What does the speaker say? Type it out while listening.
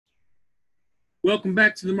Welcome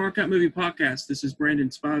back to the Markout Movie Podcast. This is Brandon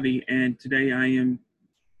Spivey, and today I am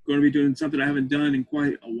going to be doing something I haven't done in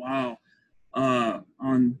quite a while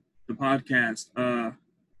on the podcast.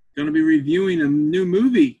 Going to be reviewing a new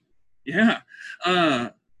movie. Yeah,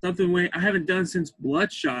 something I haven't done since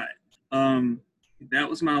Bloodshot. That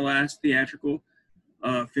was my last theatrical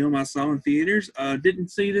film I saw in theaters. Didn't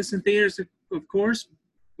see this in theaters, of course,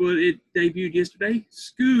 but it debuted yesterday.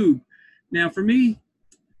 Scoob. Now, for me,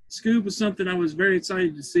 Scoob was something I was very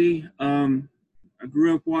excited to see. I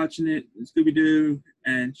grew up watching it, Scooby-Doo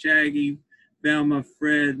and Shaggy, Velma,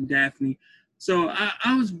 Fred, and Daphne. So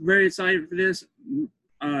I was very excited for this.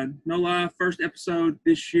 No lie, first episode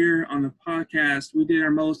this year on the podcast, we did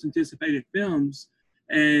our most anticipated films,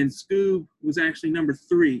 and Scoob was actually number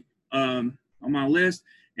 3 on my list.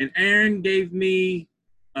 And Aaron gave me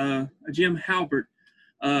a Jim Halpert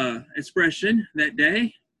expression that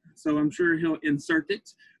day, so I'm sure he'll insert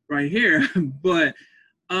it right here. But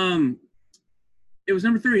it was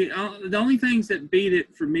number 3. The only things that beat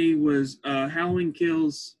it for me was Halloween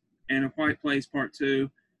Kills and A Quiet Place Part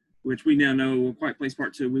 2, which we now know A Quiet Place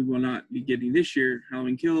Part 2 we will not be getting this year.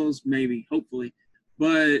 Halloween Kills, maybe, hopefully.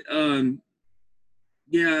 But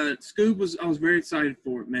yeah, Scoob I was very excited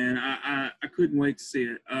for it, man. I couldn't wait to see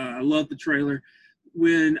it. I love the trailer.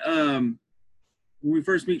 When we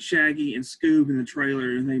first meet Shaggy and Scoob in the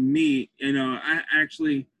trailer and they meet, I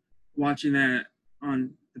actually, watching that on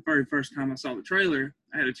the very first time I saw the trailer,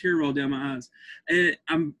 I had a tear roll down my eyes. And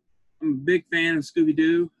I'm a big fan of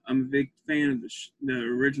Scooby-Doo. I'm a big fan of the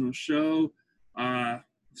original show. I've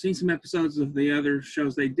seen some episodes of the other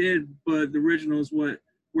shows they did, but the original is where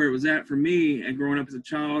it was at for me. And growing up as a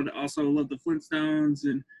child, I also loved the Flintstones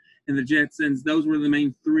and the Jetsons. Those were the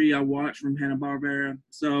main 3 I watched from Hanna-Barbera.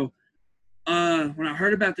 So when I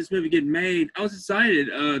heard about this movie getting made, I was excited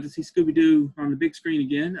to see Scooby-Doo on the big screen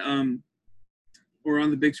again, or on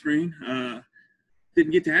the big screen.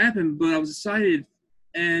 Didn't get to happen, but I was excited,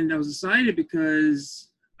 and I was excited because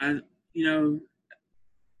it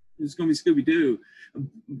was going to be Scooby-Doo.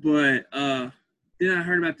 But then I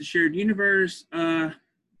heard about the shared universe. I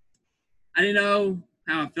didn't know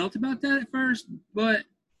how I felt about that at first, but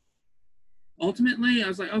ultimately I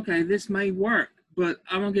was like, okay, this may work. But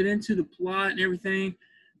I won't get into the plot and everything.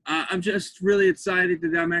 I'm just really excited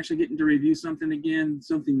that I'm actually getting to review something again,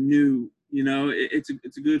 something new. It's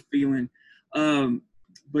a good feeling.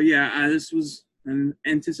 But yeah, this was an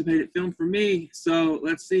anticipated film for me. So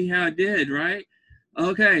let's see how it did, right?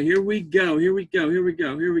 Okay, here we go.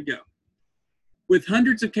 With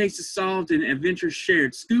hundreds of cases solved and adventures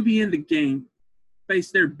shared, Scooby and the gang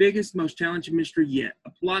face their biggest, most challenging mystery yet: a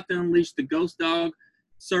plot to unleash the ghost dog,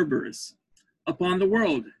 Cerberus, upon the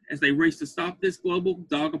world. As they race to stop this global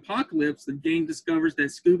dog apocalypse, the gang discovers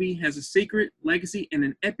that Scooby has a secret, legacy, and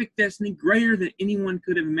an epic destiny greater than anyone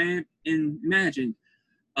could have imagined.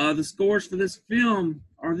 The scores for this film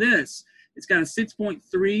are this. It's got a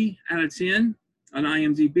 6.3 out of 10 on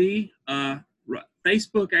IMDb.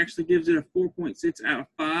 Facebook actually gives it a 4.6 out of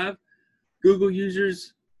 5. Google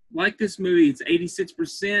users like this movie. It's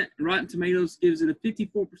 86%. Rotten Tomatoes gives it a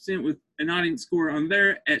 54% with an audience score on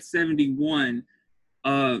there at 71.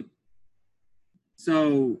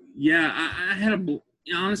 So yeah, I had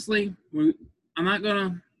honestly, I'm not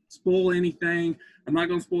gonna spoil anything. I'm not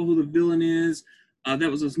gonna spoil who the villain is.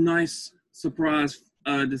 That was a nice surprise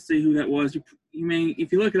to see who that was.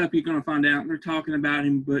 If you look it up, you're gonna find out. They're talking about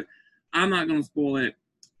him, but I'm not gonna spoil it,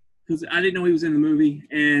 because I didn't know he was in the movie,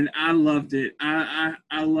 and I loved it. I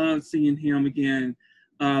loved seeing him again,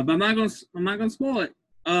 but I'm not gonna spoil it.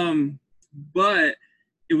 But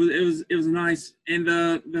it was nice, and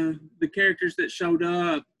the characters that showed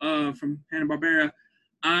up from Hanna-Barbera,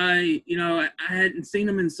 I hadn't seen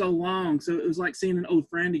them in so long, so it was like seeing an old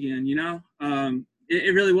friend again.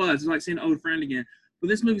 It really was. It was like seeing an old friend again. But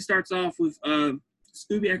this movie starts off with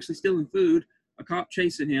Scooby actually stealing food, a cop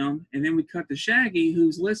chasing him, and then we cut to Shaggy,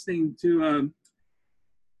 who's listening to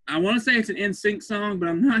I want to say it's an NSYNC song, but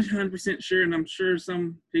I'm not 100% sure, and I'm sure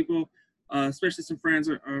some people, especially some friends,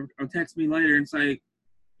 are text me later and say,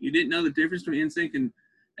 you didn't know the difference between NSYNC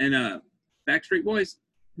and Backstreet Boys?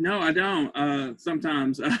 No, I don't.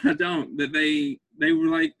 Sometimes I don't. That they were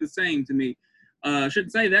like the same to me. I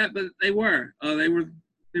shouldn't say that, but they were. They were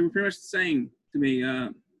pretty much the same to me.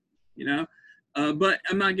 But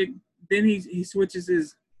I'm not getting. Then he switches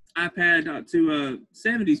his iPad to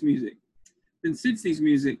 70s music, then 60s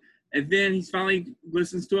music, and then he finally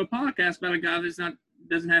listens to a podcast about a guy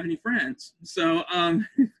doesn't have any friends. So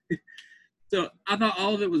so I thought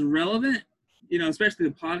all of it was relevant, especially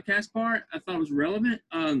the podcast part. I thought it was relevant.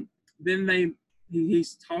 Then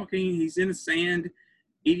he's talking, he's in the sand,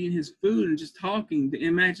 eating his food and just talking to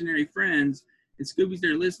imaginary friends, and Scooby's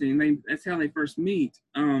there listening. That's how they first meet.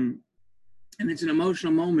 And it's an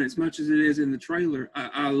emotional moment as much as it is in the trailer.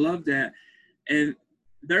 I love that. And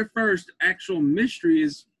their first actual mystery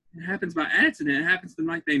happens by accident. It happens the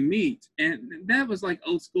night they meet, and that was like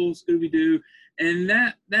old school Scooby-Doo, and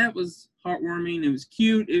that was heartwarming. It was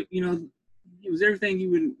cute. It was everything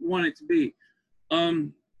you would want it to be.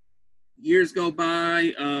 Years go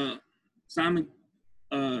by. Simon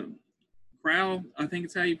Cowell, I think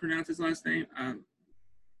it's how you pronounce his last name.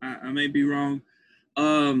 I may be wrong.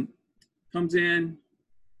 Comes in,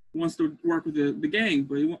 wants to work with the gang,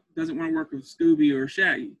 but he doesn't want to work with Scooby or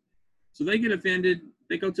Shaggy. So they get offended.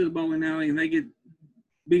 They go to the bowling alley and they get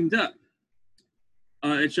beamed up.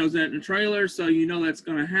 It shows that in the trailer, so you know that's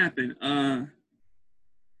going to happen.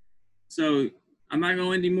 So I'm not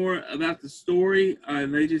going any more about the story.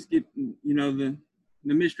 They just get, the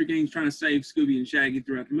mystery gang's trying to save Scooby and Shaggy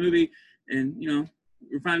throughout the movie, and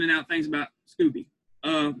we're finding out things about Scooby.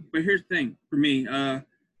 But here's the thing for me.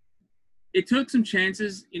 It took some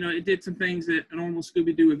chances. It did some things that a normal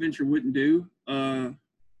Scooby-Doo adventure wouldn't do.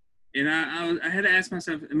 And I had to ask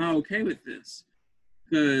myself, am I okay with this?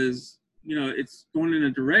 Because, it's going in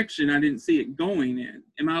a direction I didn't see it going in.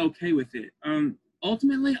 Am I okay with it?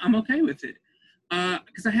 Ultimately, I'm okay with it.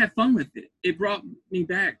 Because I had fun with it. It brought me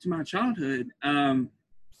back to my childhood.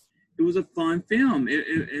 It was a fun film.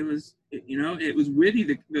 It was witty.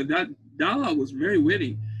 The dialogue was very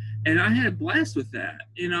witty. And I had a blast with that.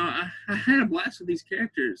 I had a blast with these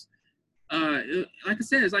characters. Like I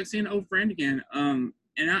said, it's like seeing an old friend again. And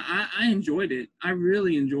I enjoyed it. I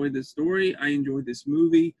really enjoyed the story. I enjoyed this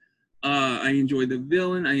movie. I enjoyed the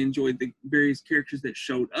villain. I enjoyed the various characters that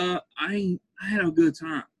showed up. I had a good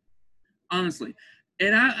time, honestly.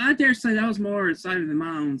 And I dare say I was more excited than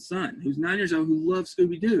my own son, who's 9 years old, who loves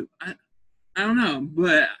Scooby-Doo. I don't know,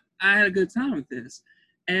 but I had a good time with this.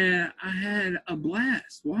 And I had a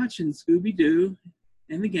blast watching Scooby-Doo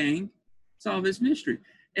and the gang solve this mystery.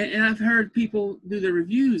 And I've heard people do their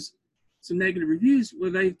reviews, some negative reviews, where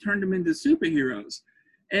they've turned them into superheroes.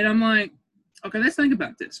 And I'm like, okay, let's think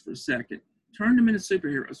about this for a second. Turn them into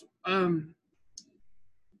superheroes.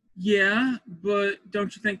 Yeah, but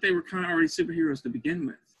don't you think they were kind of already superheroes to begin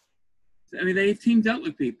with? I mean, they've teamed up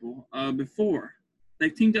with people before.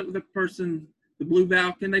 They've teamed up with a person, the Blue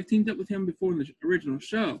Falcon. They've teamed up with him before in the original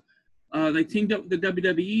show. They teamed up with the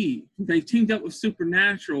WWE. They teamed up with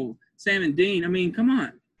Supernatural, Sam and Dean. I mean, come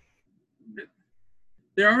on.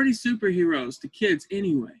 They're already superheroes to kids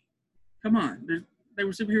anyway. Come on. They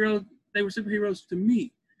were superheroes. They were superheroes to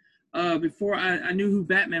me. Before I knew who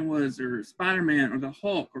Batman was, or Spider-Man, or the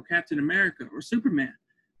Hulk, or Captain America, or Superman.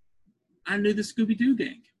 I knew the Scooby-Doo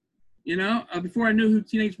gang. Before I knew who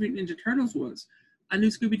Teenage Mutant Ninja Turtles was, I knew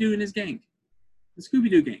Scooby-Doo and his gang. The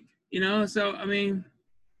Scooby-Doo gang. So, I mean,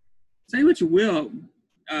 say what you will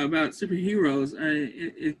about superheroes.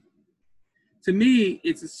 To me,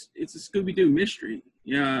 it's a Scooby-Doo mystery.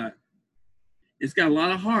 Yeah, it's got a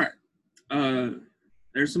lot of heart.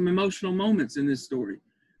 There's some emotional moments in this story.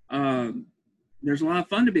 There's a lot of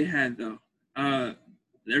fun to be had, though.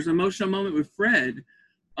 There's an emotional moment with Fred.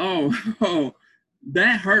 Oh,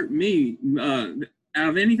 that hurt me. Out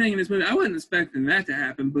of anything in this movie, I wasn't expecting that to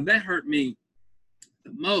happen, but that hurt me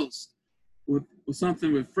the most with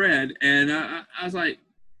something with Fred. And I was like,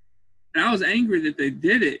 and I was angry that they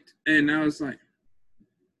did it. And I was like,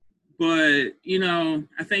 but,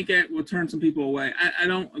 I think that will turn some people away. I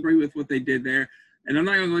don't agree with what they did there. And I'm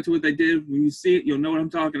not going to go into what they did. When you see it, you'll know what I'm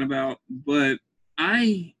talking about. But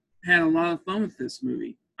I had a lot of fun with this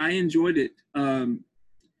movie. I enjoyed it.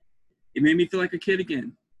 It made me feel like a kid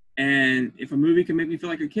again. And if a movie can make me feel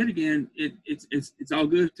like a kid again, it's all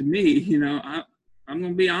good to me. I'm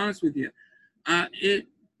going to be honest with you. I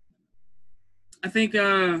think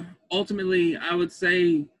ultimately I would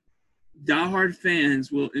say diehard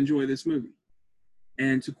fans will enjoy this movie.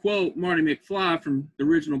 And to quote Marty McFly from the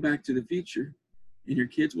original Back to the Future, and your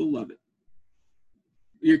kids will love it.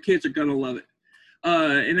 Your kids are going to love it.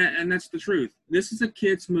 And that's the truth. This is a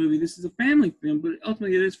kid's movie. This is a family film, but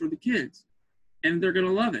ultimately it is for the kids. And they're going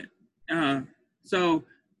to love it. So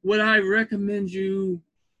would I recommend you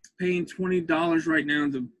paying $20 right now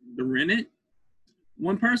to rent it?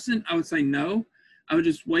 One person, I would say no. I would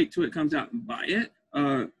just wait till it comes out and buy it.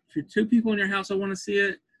 If you're two people in your house, I want to see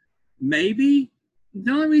it. Maybe.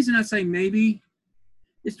 The only reason I say maybe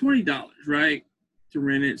is $20, right? To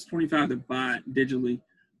rent it. It's $25 to buy it digitally.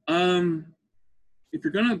 If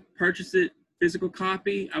you're going to purchase it, physical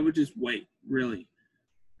copy, I would just wait, really.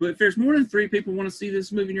 But if there's more than 3 people want to see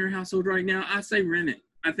this movie in your household right now, I say rent it.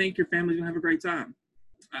 I think your family's going to have a great time.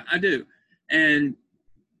 I do. And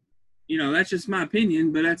you know, that's just my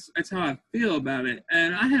opinion, but that's how I feel about it.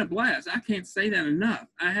 And I had a blast. I can't say that enough.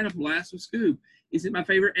 I had a blast with Scoob. Is it my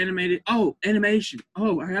favorite animated? Oh, animation.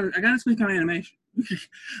 Oh, I got to speak on animation.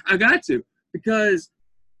 I got to, because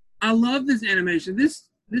I love this animation. This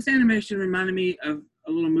animation reminded me of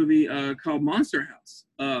a little movie called Monster House.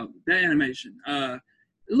 That animation, a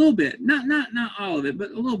little bit, not all of it,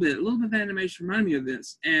 but a little bit of animation reminded me of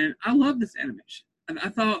this, and I love this animation. I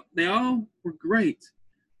thought they all were great.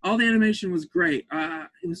 All the animation was great.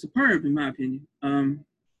 It was superb in my opinion.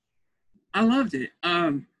 I loved it.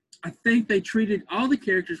 I think they treated all the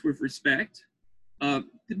characters with respect.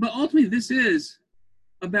 But ultimately, this is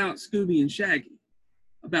about Scooby and Shaggy,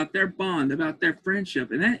 about their bond, about their friendship.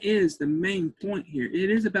 And that is the main point here. It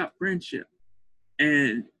is about friendship.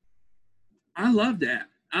 And I love that.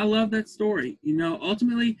 I love that story. You know,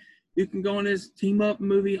 ultimately, you can go on this team up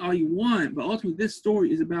movie all you want, but ultimately, this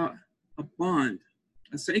story is about a bond,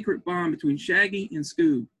 a sacred bond between Shaggy and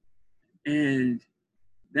Scoob. And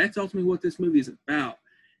that's ultimately what this movie is about.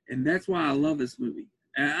 And that's why I love this movie.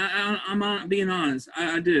 I'm being honest.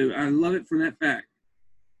 I do. I love it for that fact.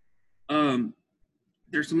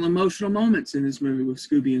 There's some emotional moments in this movie with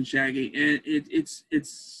Scooby and Shaggy, and it's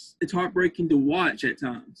heartbreaking to watch at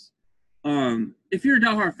times. If you're a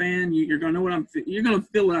diehard fan, you're gonna know what you're gonna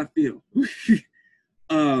feel what I feel.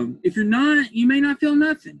 If you're not, you may not feel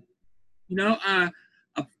nothing. You know,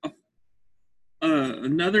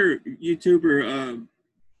 another YouTuber,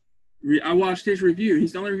 I watched his review.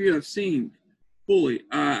 He's the only review I've seen fully.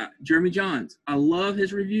 Jeremy Johns. I love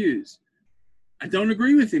his reviews. I don't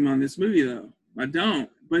agree with him on this movie though. I don't.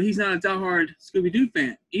 But he's not a diehard Scooby-Doo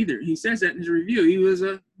fan either. He says that in his review. He was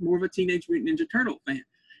more of a Teenage Mutant Ninja Turtle fan.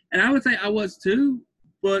 And I would say I was too,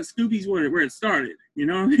 but Scooby's where it started. You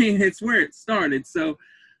know what I mean? It's where it started. So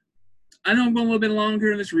I know I'm going a little bit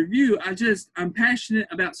longer in this review. I'm passionate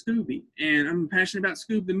about Scooby, and I'm passionate about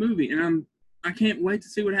Scoob the movie, and I can't wait to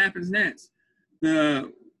see what happens next.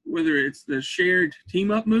 Whether it's the shared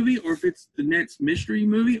team-up movie, or if it's the next mystery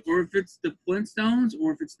movie, or if it's the Flintstones,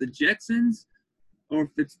 or if it's the Jetsons, or if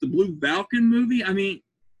it's the Blue Falcon movie. I mean,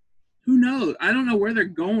 who knows? I don't know where they're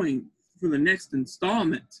going for the next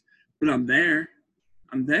installment, but I'm there.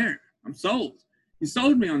 I'm sold. You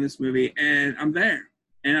sold me on this movie, and I'm there.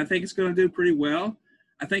 And I think it's going to do pretty well.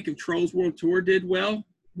 I think if Trolls World Tour did well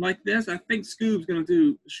like this, I think Scoob's going to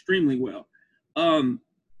do extremely well.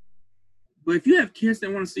 But if you have kids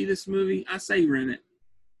that want to see this movie, I say rent it.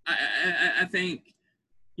 I think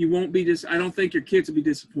you won't be I don't think your kids will be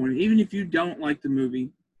disappointed. Even if you don't like the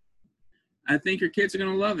movie, I think your kids are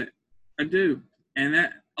going to love it. I do. And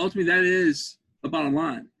that ultimately, that is the bottom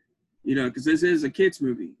line. You know, because this is a kids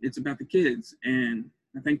movie. It's about the kids. And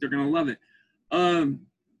I think they're going to love it.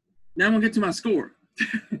 Now I'm going to get to my score.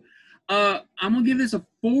 I'm going to give this a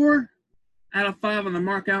 4 out of 5 on the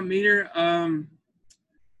mark out meter.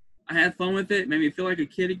 I had fun with it. Made me feel like a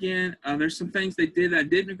kid again. There's some things they did that I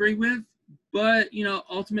didn't agree with. But, you know,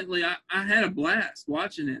 ultimately, I had a blast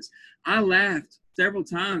watching this. I laughed several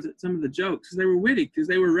times at some of the jokes because they were witty, because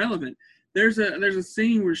they were relevant. There's a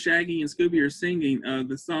scene where Shaggy and Scooby are singing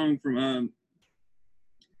the song from,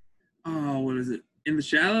 what is it? In the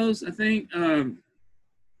Shallows, I think.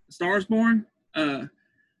 Stars Born.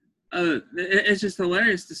 It's just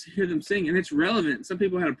hilarious to hear them sing, and it's relevant. Some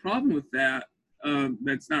people had a problem with that.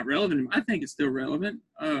 That's not relevant. I think it's still relevant.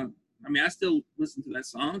 I mean, I still listen to that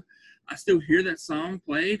song. I still hear that song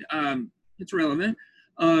played. It's relevant.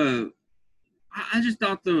 I just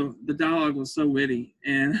thought the dialogue was so witty,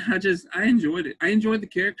 and I enjoyed it. I enjoyed the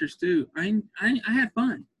characters too. I had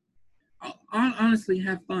fun. I honestly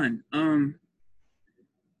have fun.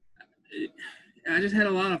 I just had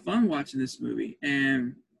a lot of fun watching this movie,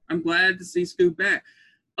 and I'm glad to see Scoob back.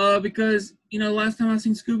 Because, you know, last time I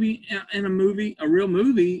seen Scooby in a movie, a real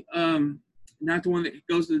movie, not the one that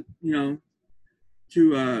goes to,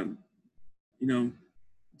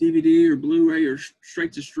 DVD or Blu-ray or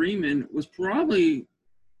straight to streaming, was probably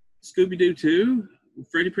Scooby-Doo 2,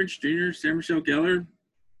 Freddie Prinze Jr., Sarah Michelle Gellar.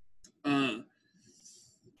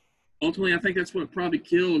 Ultimately, I think that's what probably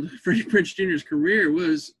killed Freddie Prinze Jr.'s career,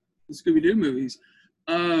 was the Scooby-Doo movies.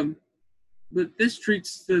 But this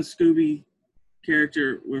treats the Scooby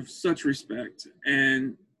character with such respect,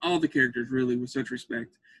 and all the characters really with such respect.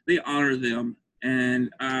 They honor them, and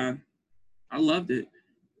I loved it.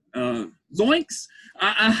 Zoinks!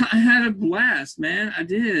 I had a blast, man. I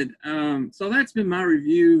did. So that's been my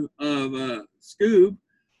review of Scoob.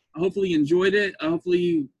 Hopefully you enjoyed it.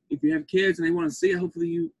 Hopefully if you have kids and they want to see it, hopefully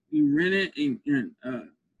you rent it and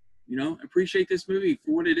appreciate this movie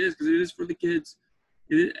for what it is, because it is for the kids.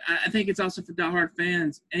 I think it's also for diehard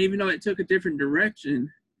fans. And even though it took a different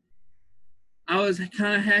direction, I was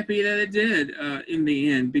kind of happy that it did in the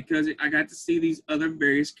end, because I got to see these other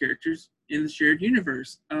various characters in the shared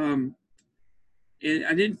universe. I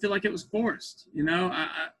didn't feel like it was forced. I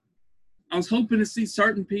was hoping to see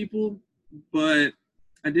certain people, but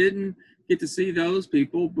I didn't get to see those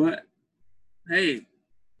people. But hey,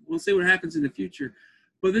 we'll see what happens in the future.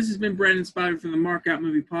 But this has been Brandon Spider from the Mark Out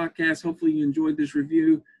Movie Podcast. Hopefully you enjoyed this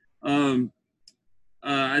review.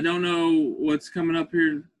 I don't know what's coming up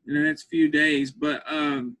here in the next few days, but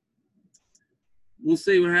we'll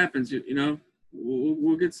see what happens.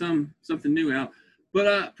 We'll get something new out.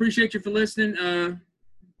 But appreciate you for listening.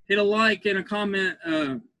 Hit a like and a comment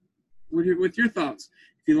with your thoughts.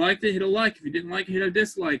 If you liked it, hit a like. If you didn't like it, hit a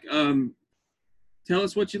dislike. Tell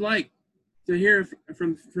us what you like to hear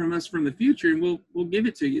from us from the future, and we'll give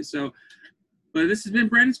it to you. So, but this has been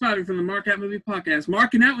Brandon Spider from the Mark Out Movie Podcast,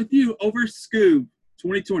 marking out with you over Scoob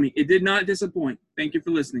 2020. It did not disappoint. Thank you for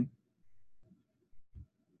listening.